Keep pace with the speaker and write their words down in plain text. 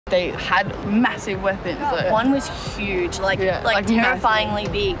They had massive weapons. One was huge, like terrifyingly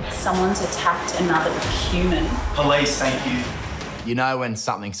big. Someone's attacked another human. Police, thank you. You know when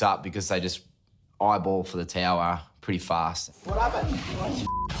something's up because they just eyeball for the tower pretty fast. What happened?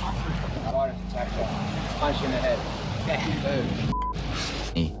 I attacked her. Punch you in the head.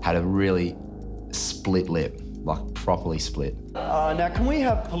 He had a really split lip, like properly split. Now, can we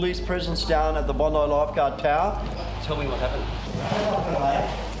have police presence down at the Bondi Lifeguard Tower? Tell me what happened.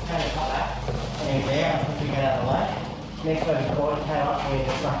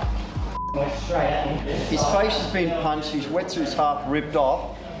 His face has been punched, his wetsuit's half ripped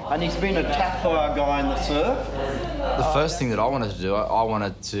off, and he's been attacked by a guy in the surf. The first thing that I wanted to do, I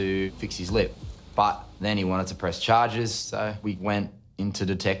wanted to fix his lip, but then he wanted to press charges, so we went into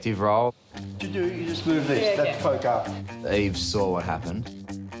detective role. What you do, you just move this, that's poke up. Eve saw what happened.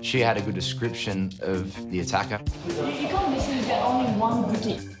 She had a good description of the attacker. You told me she was only one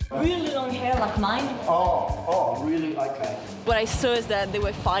booty. Really long hair like mine. Oh, really? Okay. What I saw is that they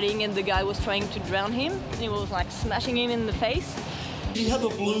were fighting and the guy was trying to drown him. He was like smashing him in the face. Do you have a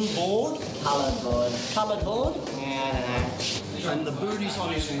blue board? Coloured board. Coloured board? Yeah, and the booty's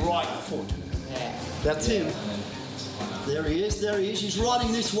on his right foot. Yeah. That's him. There he is, he's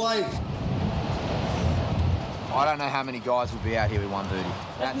riding this wave. I don't know how many guys would be out here with one booty.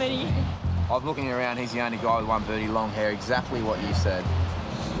 Not many. I'm looking around, he's the only guy with one booty, long hair, exactly what you said.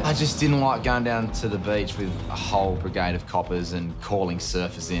 I just didn't like going down to the beach with a whole brigade of coppers and calling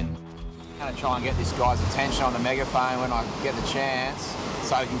surfers in. I'm going to try and get this guy's attention on the megaphone when I get the chance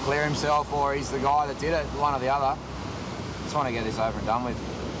so he can clear himself or he's the guy that did it, one or the other. Just want to get this over and done with.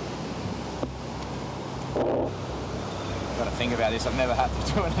 I've got to think about this. I've never had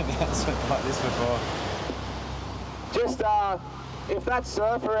to do an announcement like this before. Just, if that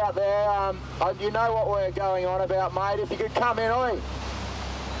surfer out there, you know what we're going on about, mate. If you could come in, oi.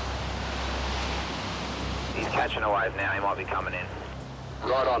 He's catching a wave now. He might be coming in.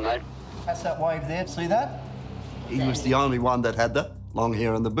 Right on, mate. That's that wave there, see that? He was the only one that had the long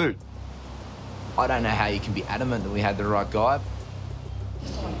hair in the boot. I don't know how you can be adamant that we had the right guy.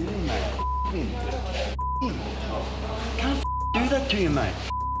 Can't do that to you, mate.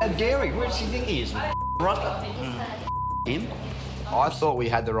 How dare he? Where does he think he is? Brother. Him? I thought we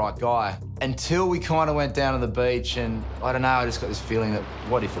had the right guy until we kind of went down to the beach and, I don't know, I just got this feeling that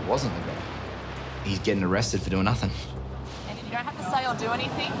what if it wasn't the guy? He's getting arrested for doing nothing. And you don't have to say or do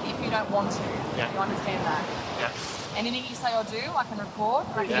anything if you don't want to. Yeah. You understand that? Yeah. Anything you say or do, I can record.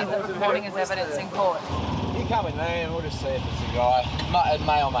 I can use that recording as evidence in court. You come with me and we'll just see if it's a guy. It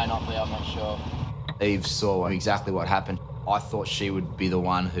may or may not be, I'm not sure. Eve saw exactly what happened. I thought she would be the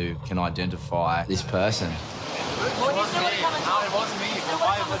one who can identify this person. Well, you still want to come and talk. No, it wasn't me.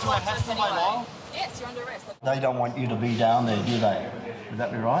 Why? Yes, you're under arrest. They don't want you to be down there, do they? Would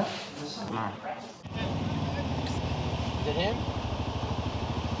that be right? No. Is it him?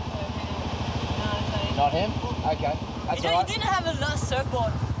 Not him? Okay, that's all right. He didn't have a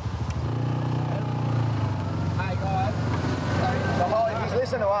surfboard. Hey guys, if you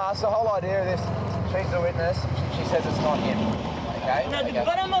listen to us, the whole idea of this, she's the witness, she says it's not him, okay? No, the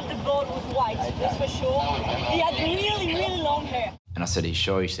bottom of the board was white, that's for sure. He had really, really long hair. And I said, are you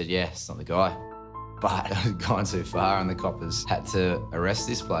sure? He said, yeah, it's not the guy. But I'd gone too far and the coppers had to arrest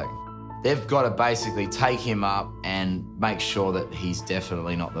this bloke. They've got to basically take him up and make sure that he's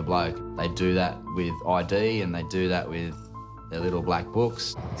definitely not the bloke. They do that with ID and they do that with their little black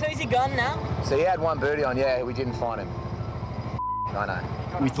books. So is he gone now? So he had one booty on, yeah, we didn't find him. I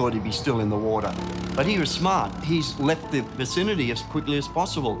know. We thought he'd be still in the water. But he was smart. He's left the vicinity as quickly as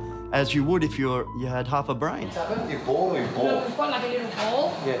possible, as you would if you had half a brain. Your ball or your ball? We've got like a little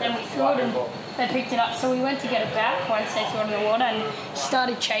ball, and we threw it and they picked it up. So we went to get it back once they threw it in the water and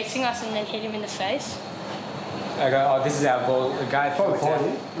started chasing us and then hit him in the face. I go, oh, this is our ball. The guy threw it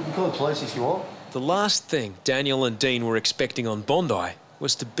down. You can call the police if you want. The last thing Daniel and Dean were expecting on Bondi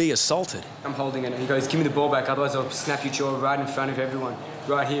was to be assaulted. I'm holding it. He goes, give me the ball back, otherwise I'll snap your jaw right in front of everyone.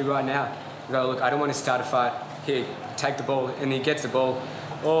 Right here, right now. I go, look, I don't want to start a fight. Here, take the ball. And he gets the ball.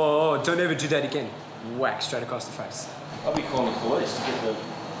 Oh, don't ever do that again. Whack, straight across the face. I'll be calling the police to get the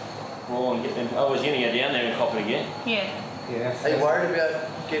ball and get them. I was going to go down there and cop it again. Yeah. Yeah. Are you worried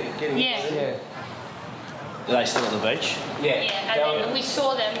about getting Yeah. Are they still at the beach? Yeah. Yeah, and then we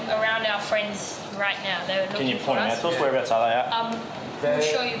saw them around our friends right now. They were looking Can you for point them out us. to us? Whereabouts are they at? We'll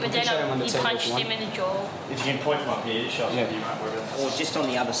show you, but we can show him on then the he TV punched if you him in the jaw. If you can point them up here, show us Yeah. where you are, whereabouts. Or just on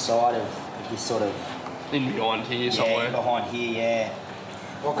the other side of this sort of... In behind here somewhere. Yeah, behind here, yeah.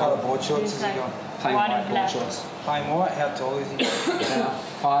 What colour board shorts has he got? Plain White white and board black. shorts. Plain white? How tall is he?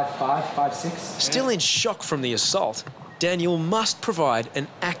 5'5", 5'6". Still in shock from the assault, Daniel must provide an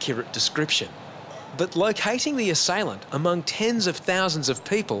accurate description. But locating the assailant among tens of thousands of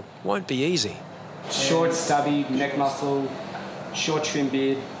people won't be easy. Short, stubby, neck muscle, short trim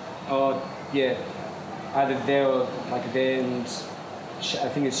beard, or yeah, either there or like there, and I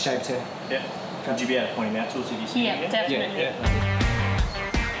think it's shaved hair. Yeah. Could you be able to point him out to us if you see him? Yeah, definitely. Yeah.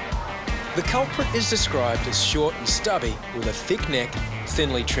 The culprit is described as short and stubby, with a thick neck,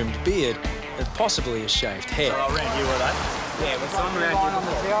 thinly trimmed beard, and possibly a shaved head. So around here, were they? Yeah, we're some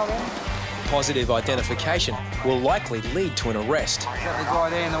around here. Positive identification will likely lead to an arrest. Is that the guy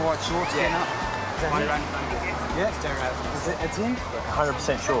there in the white shorts? Yeah. Yeah. It's him?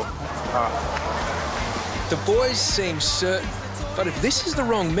 100% sure. The boys seem certain, but if this is the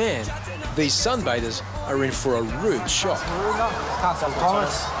wrong man, these sunbathers are in for a rude shock. Can't say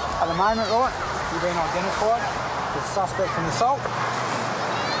Thomas. At the moment, right, you've been identified as a suspect in assault.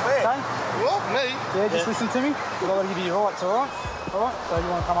 Okay? What? Me? Yeah, just listen to me. I've got to give you your rights, all right? All right? So you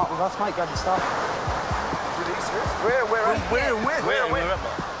want to come up with us, mate? Grab your stuff. Where?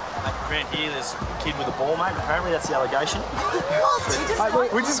 Around here, there's a kid with a ball, mate. Apparently, that's the allegation.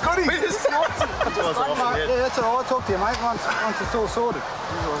 What? We just got him. Yeah, that's all right. I'll talk to you, mate, once it's all sorted.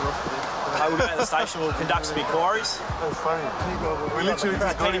 We'll go to the station, we'll conduct some inquiries. That's funny. We literally just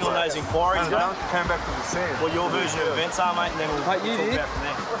got Depending on those inquiries, mate. Came back to the scene. What your version of events are, mate, and then we'll talk about from there.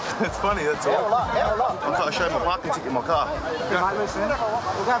 It's funny, that's all. I'll show you my parking ticket in my car. Okay, mate, listen. We'll go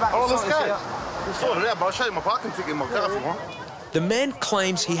back and let's sort this go. out. We'll sort it out, but I'll show you my parking ticket in my car if you want. The man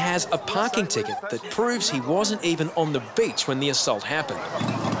claims he has a parking ticket that proves he wasn't even on the beach when the assault happened. Do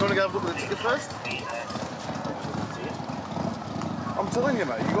you want to go look at the ticket first? I'm telling you,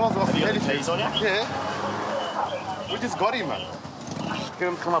 mate. You guys are off Have you got the keys on you? Yeah. We just got him, mate. Get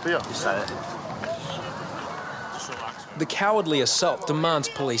him to come up here. Just say that. The cowardly assault demands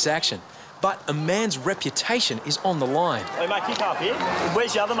police action, but a man's reputation is on the line. Hey, mate, you come up here.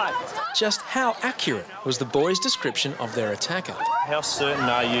 Where's your other mate? Just how accurate was the boys' description of their attacker? How certain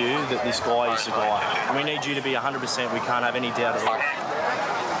are you that this guy is the guy? We need you to be 100%. We can't have any doubt at all.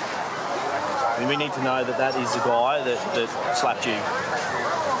 And we need to know that that is the guy that slapped you.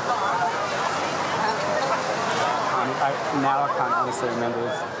 Now I can't honestly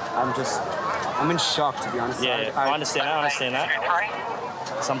remember. I'm in shock, to be honest. Yeah, I understand that.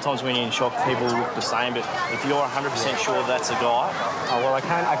 Sometimes when you're in shock, people look the same, but if you're 100% sure that's a guy... Oh, well, I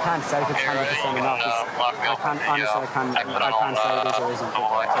can't say if it's 100% enough. I can't say it is or isn't. So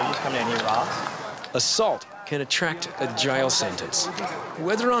you just come down here and ask. Assault can attract a jail sentence.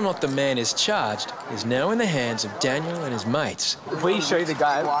 Whether or not the man is charged is now in the hands of Daniel and his mates. If we show you the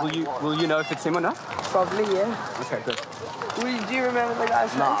guy, will you know if it's him or not? Probably, yeah. Okay, good. Do you remember the guy's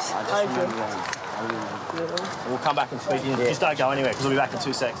face? No, I just remember him. We'll come back and speak to you. Just don't go anywhere, because we'll be back in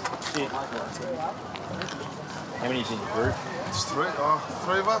 2 seconds. How many is in the group? Just three.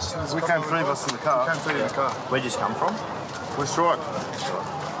 Three of us. We came three of us in the car. Where'd you just come from? West Right.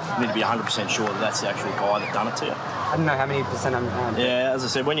 You need to be 100% sure that that's the actual guy that done it to you. I don't know how many percent I'm on. Yeah, as I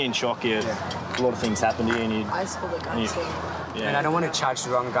said, when you're in shock, a lot of things happen to you, and you. I saw the guy too. Yeah. And I don't want to charge the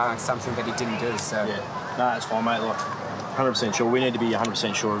wrong guy on something that he didn't do, so... Yeah. No, that's fine, mate. Look, 100% sure. We need to be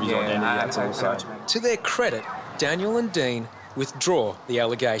 100% sure of his identity. That's all. So. To their credit, Daniel and Dean withdraw the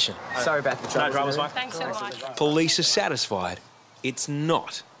allegation. Sorry about the trouble. No dramas, mate. Thanks so much. Police are satisfied it's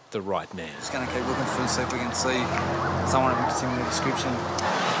not the right man. Just going to keep looking for see if we can see someone with a similar description.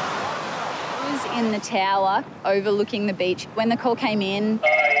 I was in the tower overlooking the beach when the call came in.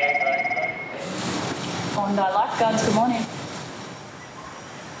 Bondi Lifeguards, good morning.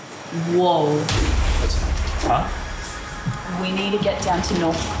 Whoa. Huh? We need to get down to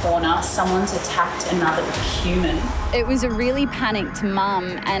North Corner. Someone's attacked another human. It was a really panicked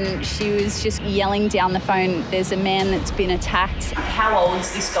mum and she was just yelling down the phone, there's a man that's been attacked. How old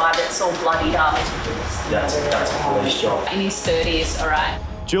is this guy that's all bloodied up? That's a police job. In his 30s, all right.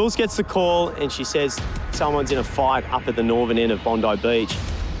 Jules gets the call and she says someone's in a fight up at the northern end of Bondi Beach.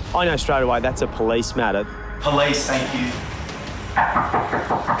 I know straight away that's a police matter. Police, thank you.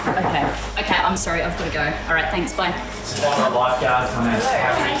 Okay, I'm sorry, I've got to go. All right, thanks, bye. Lifeguards, my name's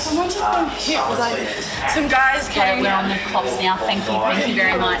Harry. Someone just got hit with like some guys came. We're on the cops now, thank you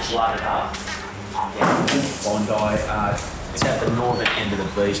very much. Bondi, it's at the northern end of the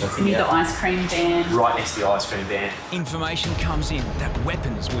beach, I think. Near the ice cream van. Right next to the ice cream van. Information comes in that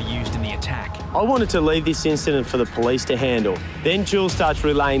weapons were used in the attack. I wanted to leave this incident for the police to handle. Then Jules starts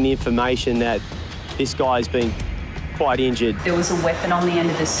relaying the information that this guy's been quite injured. There was a weapon on the end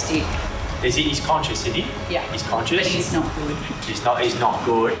of the stick. He's conscious, isn't he? Yeah. He's conscious. But he's not good. He's not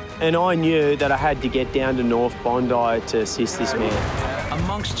good. And I knew that I had to get down to North Bondi to assist this man.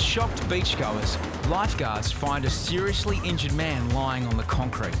 Amongst shocked beachgoers, Lifeguards find a seriously injured man lying on the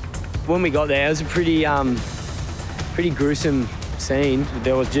concrete. When we got there, it was a pretty gruesome scene.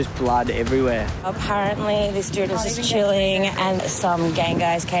 There was just blood everywhere. Apparently, this dude was just chilling and some gang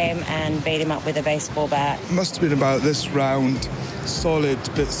guys came and beat him up with a baseball bat. Must have been about this round, solid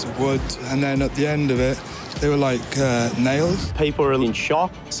bits of wood, and then at the end of it, they were like nails. People were in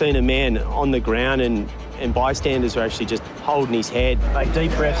shock, seeing a man on the ground and bystanders were actually just holding his head. Like,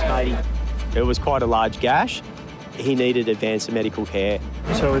 deep breaths, matey. It was quite a large gash. He needed advanced medical care.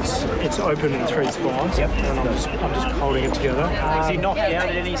 So it's open in 3 spots. Yep. And I'm just holding it together. Is he knocked down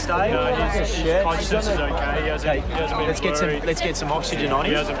at any stage? No, his consciousness is okay. He hasn't been let's get some oxygen on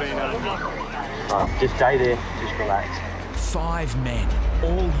him. He hasn't been... Just stay there, just relax. 5 men,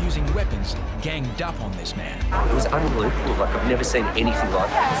 all using weapons, ganged up on this man. It was unbelievable. Like, I've never seen anything like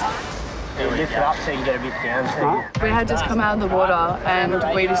this. Lift it up so you can get a bit down. We had just come out of the water and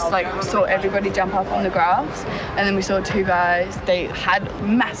we just like saw everybody jump up on the grass, and then we saw 2 guys. They had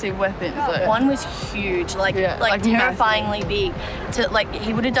massive weapons. One was huge, like terrifyingly big.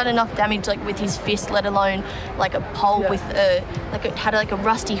 He would have done enough damage like with his fist, let alone like a pole with it had like a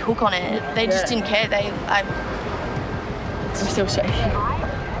rusty hook on it. They just didn't care. I'm still shaking.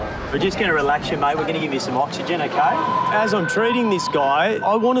 We're just going to relax you, mate. We're going to give you some oxygen, OK? As I'm treating this guy,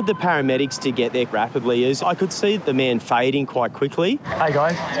 I wanted the paramedics to get there rapidly, as I could see the man fading quite quickly. Hey,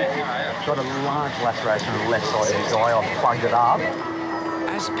 guys. Got a large laceration on the left side of his eye. I've plugged it up.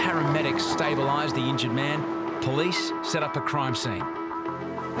 As paramedics stabilise the injured man, police set up a crime scene.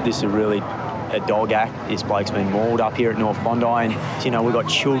 This is really a dog act. This bloke's been mauled up here at North Bondi, and, you know, we've got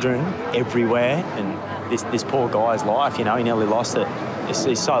children everywhere, and this poor guy's life, you know, he nearly lost it.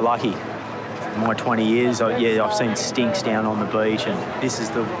 He's so lucky. In my 20 years, I've seen stinks down on the beach, and this is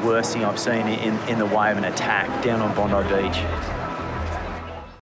the worst thing I've seen in the way of an attack down on Bondi Beach.